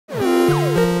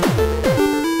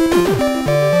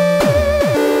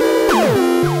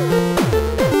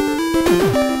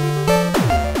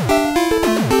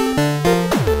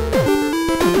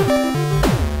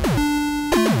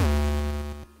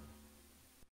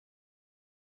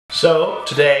So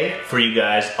today, for you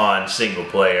guys on single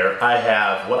player, I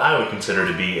have what I would consider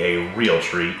to be a real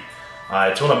treat.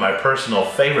 It's one of my personal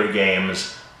favorite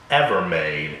games ever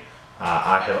made.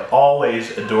 I have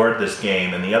always adored this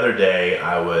game, and the other day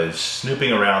I was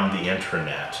snooping around the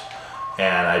internet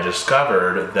and I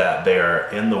discovered that they're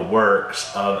in the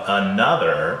works of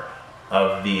another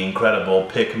of the incredible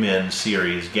Pikmin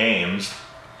series games.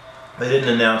 They didn't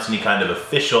announce any kind of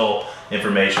official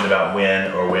information about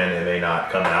when it may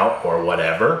not come out or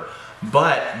whatever,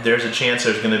 but there's a chance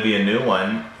there's going to be a new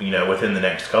one, within the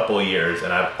next couple of years,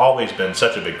 and I've always been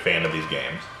such a big fan of these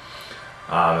games.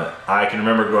 I can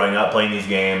remember growing up playing these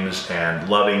games and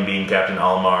loving being Captain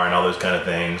Olimar and all those kind of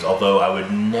things, although I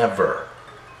would never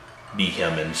be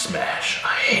him in Smash.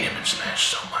 I hate him in Smash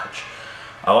so much.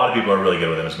 A lot of people are really good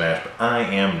with him in Smash, but I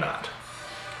am not.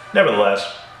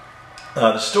 Nevertheless,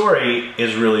 the story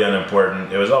is really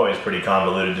unimportant. It was always pretty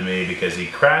convoluted to me because he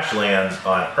crash lands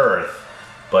on Earth,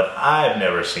 but I've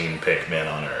never seen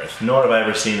Pikmin on Earth, nor have I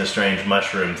ever seen the strange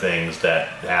mushroom things that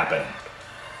happen.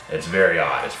 It's very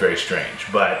odd, it's very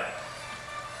strange, but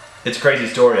it's a crazy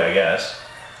story, I guess.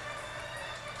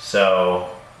 So,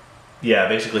 yeah,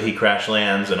 basically he crash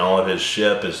lands and all of his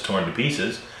ship is torn to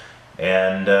pieces,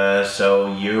 and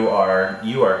so you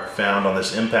are found on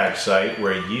this impact site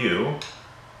where you,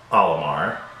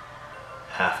 Olimar,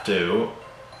 have to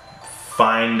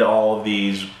find all of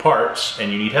these parts,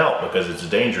 and you need help because it's a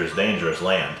dangerous, dangerous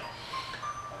land.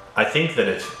 I think that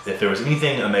if there was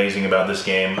anything amazing about this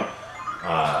game,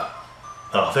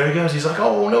 oh, there he goes, he's like,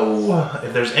 oh no!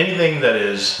 If there's anything that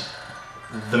is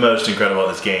the most incredible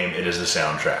about this game, it is the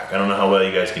soundtrack. I don't know how well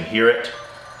you guys can hear it,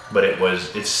 but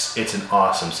it's an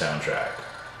awesome soundtrack.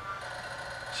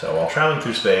 So while traveling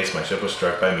through space, my ship was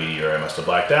struck by a meteor. I must have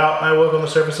blacked out. I woke on the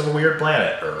surface of a weird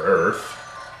planet, or Earth.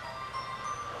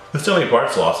 With so many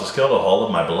parts lost, the skeletal hull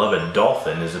of my beloved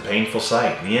dolphin is a painful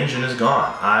sight. The engine is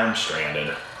gone. I'm stranded.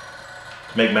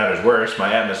 To make matters worse,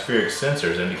 my atmospheric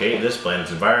sensors indicate this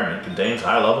planet's environment contains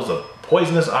high levels of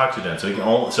poisonous oxygen.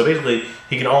 So basically,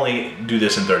 he can only do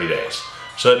this in 30 days.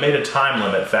 So it made a time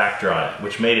limit factor on it,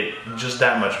 which made it just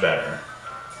that much better.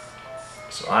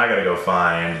 So I gotta go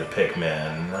find the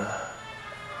Pikmin.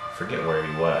 Forget where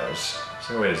he was. Is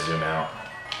there a way to zoom out?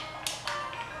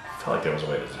 I felt like there was a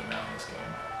way to zoom out in this game.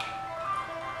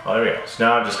 Oh, there we go. So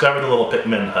now I've discovered the little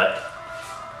Pikmin hut.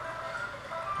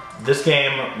 This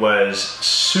game was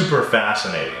super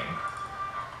fascinating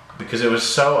because it was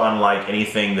so unlike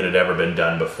anything that had ever been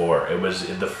done before. It was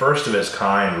the first of its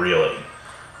kind, really.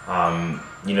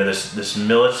 This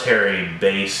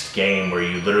military-based game where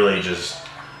you literally just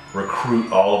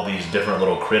recruit all of these different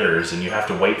little critters, and you have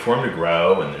to wait for them to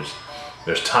grow, and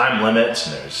there's time limits,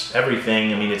 and there's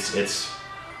everything. I mean, it's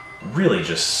really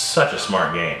just such a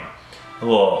smart game. A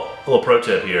little pro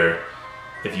tip here: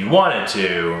 if you wanted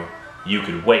to, you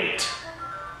could wait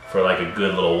for like a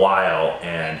good little while,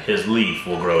 and his leaf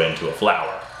will grow into a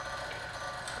flower.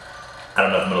 I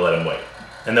don't know if I'm gonna let him wait,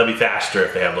 and they'll be faster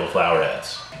if they have little flower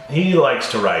heads. He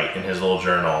likes to write in his little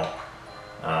journal,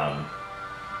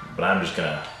 but I'm just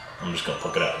gonna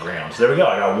pluck it out of the ground. So there we go,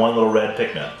 I got one little red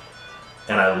Pikmin.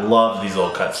 And I love these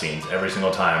little cutscenes every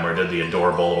single time, where I did the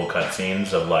adorable little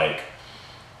cutscenes of like,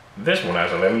 this one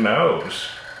has a little nose.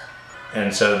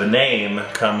 And so the name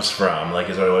comes from, like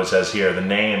is what it says here, the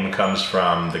name comes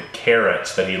from the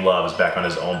carrots that he loves back on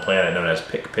his own planet, known as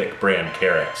PIK brand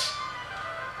carrots.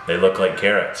 They look like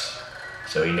carrots,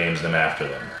 so he names them after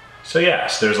them. So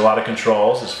yes, there's a lot of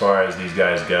controls as far as these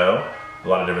guys go. A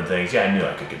lot of different things. Yeah, I knew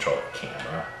I could control the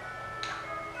camera.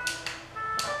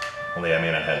 Only I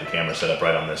may not have the camera set up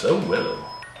right on this. Oh, hello.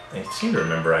 I seem to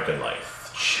remember I could, like,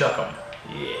 chuck them.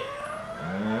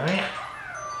 Yeah.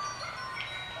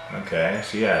 Okay,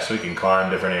 so yeah, so we can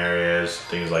climb different areas,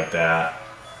 things like that.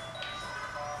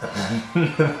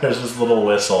 There's this little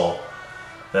whistle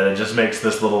that it just makes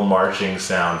this little marching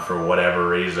sound for whatever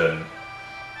reason.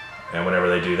 And whenever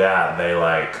they do that,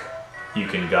 you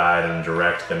can guide and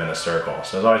direct them in a circle.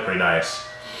 So it's always pretty nice.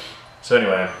 So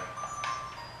anyway,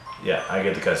 yeah, I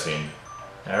get the cutscene.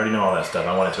 I already know all that stuff.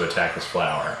 I wanted to attack this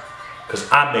flower,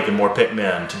 because I'm making more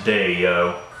Pikmin today,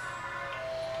 yo.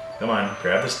 Come on,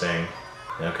 grab this thing.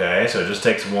 Okay, so it just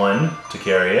takes one to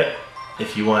carry it.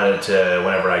 If you want it to,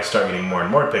 whenever I start getting more and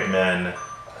more Pikmin,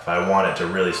 if I want it to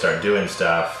really start doing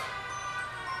stuff,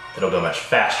 it'll go much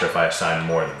faster if I assign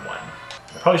more than one.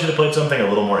 I probably should have played something a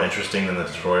little more interesting than the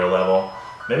tutorial level.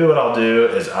 Maybe what I'll do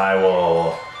is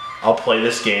I'll play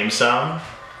this game some,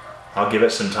 I'll give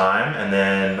it some time, and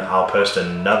then I'll post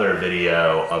another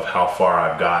video of how far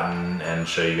I've gotten and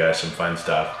show you guys some fun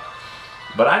stuff.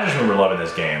 But I just remember loving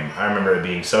this game. I remember it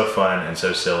being so fun and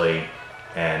so silly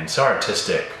and so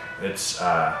artistic It's,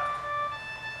 I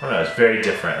don't know, it's very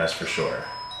different, that's for sure.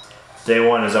 Day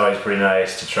one is always pretty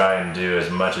nice to try and do as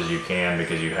much as you can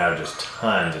because you have just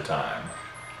tons of time.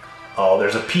 Oh,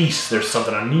 there's a piece, there's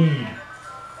something I need.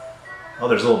 Oh,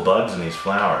 there's little bugs in these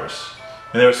flowers.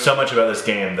 And there was so much about this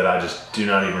game that I just do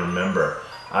not even remember.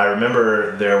 I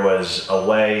remember there was a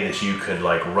way that you could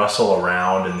like rustle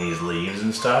around in these leaves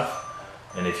and stuff.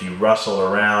 And if you rustled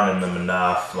around in them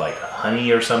enough, like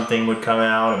honey or something would come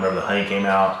out. And whenever the honey came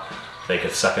out, they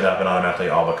could suck it up and automatically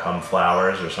all become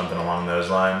flowers or something along those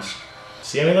lines.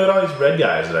 See, I mean, look at all these red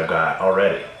guys that I've got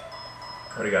already.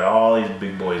 I already got all these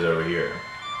big boys over here.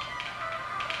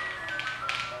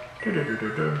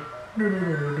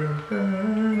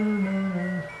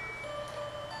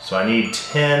 So I need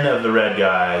 10 of the red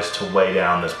guys to weigh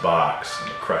down this box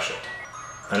and crush it.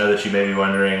 I know that you may be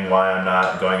wondering why I'm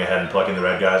not going ahead and plucking the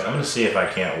red guys. I'm going to see if I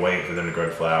can't wait for them to grow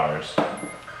to flowers.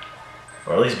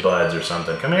 Or at least buds or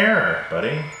something. Come here,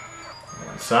 buddy.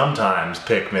 And sometimes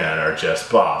Pikmin are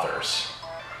just bothers.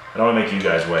 I don't want to make you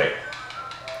guys wait.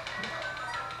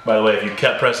 By the way, if you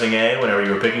kept pressing A whenever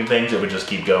you were picking things, it would just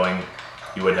keep going.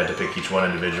 You wouldn't have to pick each one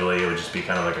individually. It would just be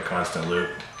kind of like a constant loop.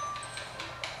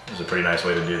 It's a pretty nice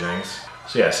way to do things.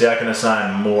 So yeah, see, I can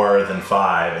assign more than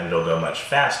 5 and it'll go much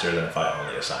faster than if I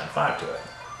only assign 5 to it.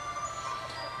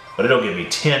 But it'll give me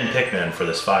 10 Pikmin for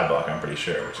this 5 block, I'm pretty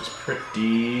sure, which is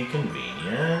pretty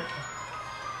convenient.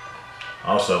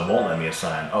 Also, it won't let me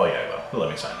assign, oh yeah, it will. It'll let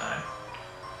me assign 9.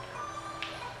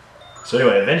 So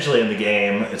anyway, eventually in the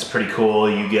game, it's pretty cool.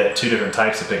 You get 2 different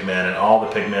types of Pikmin, and all the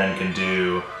Pikmin can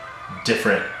do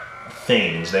different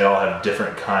things. They all have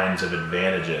different kinds of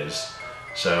advantages.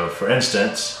 So for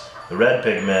instance, the red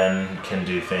Pikmin can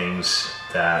do things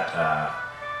that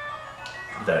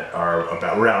that are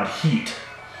around heat.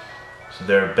 So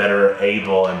they're better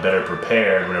able and better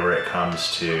prepared whenever it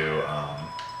comes to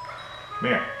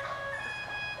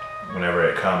whenever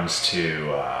it comes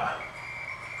to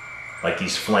like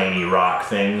these flamey rock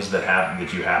things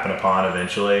that you happen upon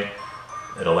eventually.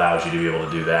 It allows you to be able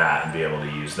to do that and be able to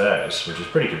use those, which is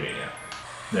pretty convenient.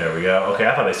 There we go. Okay,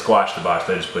 I thought they squashed the box,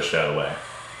 they just pushed it out of the way.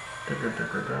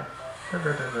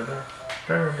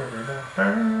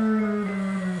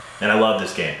 And I love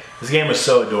this game. This game was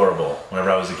so adorable whenever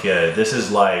I was a kid. This is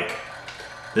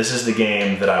the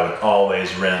game that I would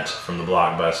always rent from the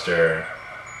Blockbuster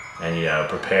and, you know,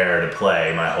 prepare to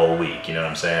play my whole week, you know what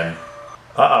I'm saying?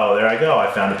 Uh-oh, there I go.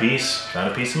 I found a piece.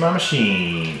 Found a piece of my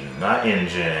machine, my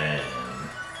engine.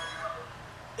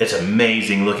 It's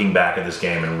amazing looking back at this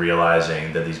game and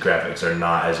realizing that these graphics are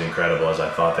not as incredible as I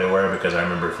thought they were, because I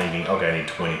remember thinking, okay, I need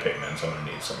 20 Pikmin, so I'm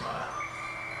gonna need some milk.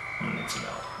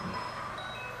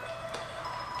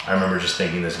 I remember just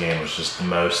thinking this game was just the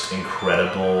most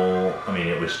incredible. I mean,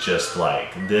 it was just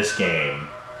like, this game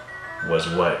was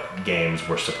what games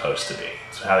were supposed to be.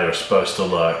 It's how they were supposed to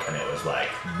look, and it was like,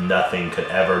 nothing could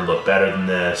ever look better than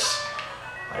this.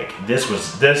 Like, this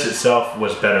itself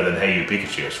was better than Hey You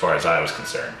Pikachu as far as I was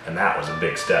concerned, and that was a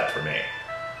big step for me.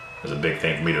 It was a big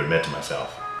thing for me to admit to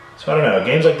myself. So I don't know,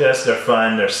 games like this, they're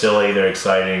fun, they're silly, they're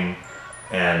exciting,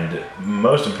 and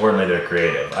most importantly, they're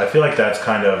creative. I feel like that's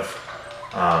kind of,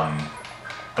 I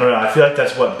don't know, I feel like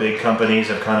that's what big companies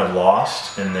have kind of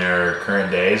lost in their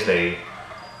current days. They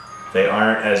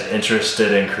aren't as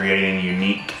interested in creating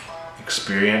unique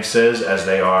experiences as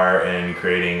they are in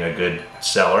creating a good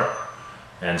seller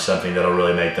and something that'll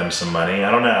really make them some money.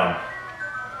 I don't know.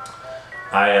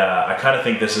 I kind of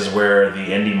think this is where the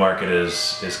indie market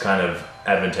is kind of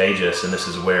advantageous, and this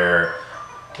is where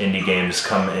indie games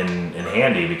come in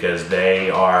handy, because they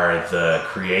are the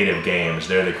creative games,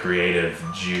 they're the creative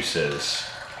juices,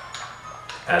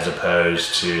 as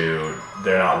opposed to,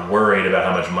 they're not worried about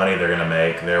how much money they're gonna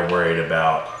make, they're worried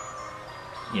about,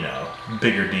 you know,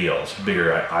 bigger deals,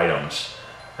 bigger items,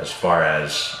 as far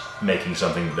as making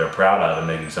something that they're proud of and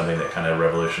making something that kind of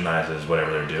revolutionizes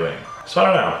whatever they're doing. So I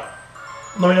don't know.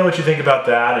 Let me know what you think about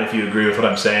that, and if you agree with what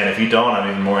I'm saying. If you don't, I'm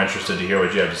even more interested to hear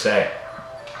what you have to say.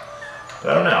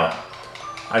 But I don't know.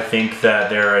 I think that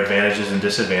there are advantages and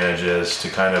disadvantages to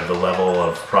kind of the level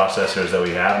of processors that we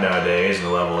have nowadays and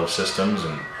the level of systems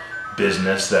and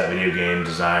business that video game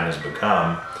design has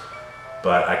become.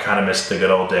 But I kind of miss the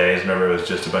good old days. Remember, it was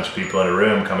just a bunch of people in a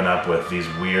room coming up with these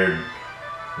weird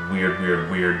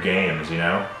games, you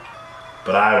know?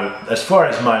 But as far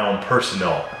as my own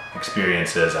personal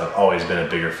experiences, I've always been a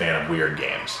bigger fan of weird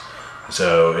games.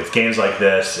 So it's games like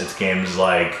this, it's games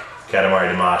like Katamari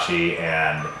Damacy,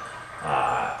 and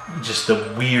just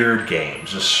the weird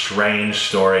games, the strange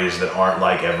stories that aren't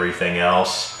like everything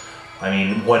else. I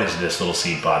mean, what is this little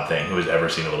seed pod thing? Who has ever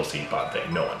seen a little seed pod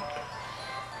thing? No one.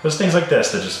 It's things like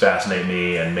this that just fascinate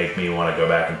me and make me want to go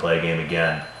back and play a game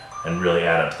again and really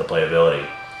add up to the playability.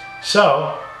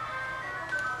 So,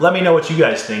 let me know what you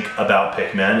guys think about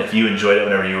Pikmin, if you enjoyed it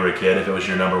whenever you were a kid, if it was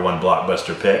your #1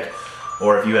 blockbuster pick,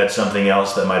 or if you had something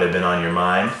else that might have been on your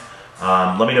mind.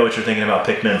 Let me know what you're thinking about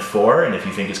Pikmin 4, and if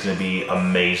you think it's going to be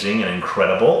amazing and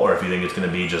incredible, or if you think it's going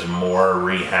to be just more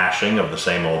rehashing of the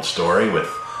same old story with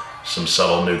some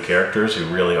subtle new characters who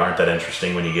really aren't that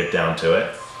interesting when you get down to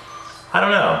it. I don't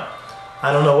know.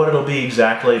 I don't know what it'll be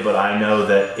exactly, but I know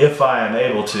that if I am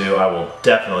able to, I will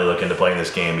definitely look into playing this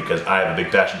game because I have a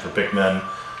big passion for Pikmin.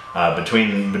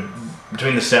 Between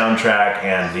the soundtrack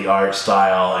and the art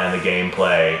style and the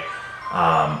gameplay,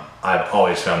 I've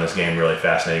always found this game really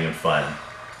fascinating and fun.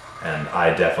 And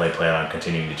I definitely plan on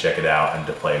continuing to check it out and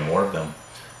to play more of them.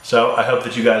 So I hope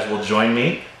that you guys will join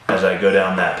me as I go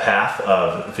down that path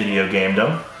of video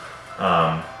gamedom.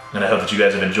 And I hope that you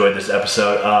guys have enjoyed this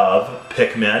episode of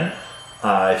Pikmin.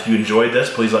 If you enjoyed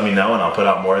this, please let me know and I'll put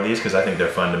out more of these because I think they're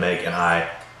fun to make and I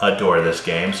adore this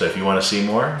game. So if you want to see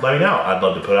more, let me know. I'd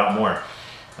love to put out more.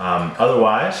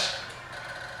 Otherwise,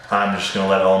 I'm just going to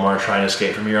let Olimar try and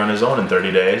escape from here on his own in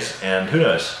 30 days, and who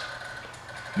knows?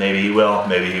 Maybe he will,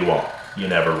 maybe he won't. You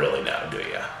never really know, do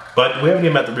you? But we haven't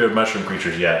even met the weird mushroom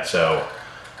creatures yet, so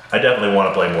I definitely want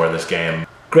to play more of this game.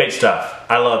 Great stuff.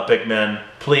 I love Pikmin.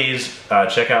 Please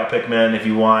check out Pikmin if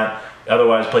you want.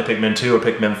 Otherwise, play Pikmin 2 or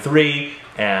Pikmin 3,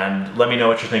 and let me know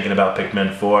what you're thinking about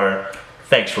Pikmin 4.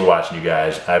 Thanks for watching, you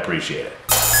guys. I appreciate it.